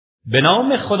به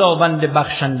نام خداوند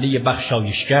بخشنده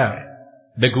بخشایشگر.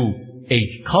 بگو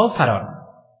ای کافران،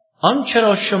 آنچه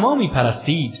را شما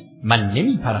میپرستید من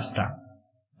نمیپرستم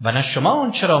و نه شما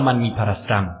آنچه را من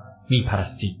میپرستم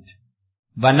میپرستید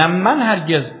و نه من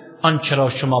هرگز آنچه را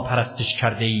شما پرستش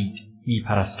کرده اید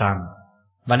میپرستم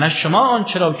و نه شما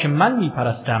آنچه را که من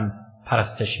میپرستم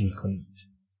پرستش میکنید.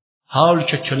 حال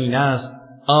که چنین است،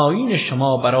 آیین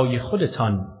شما برای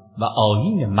خودتان و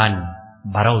آیین من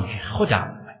برای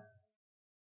خودم.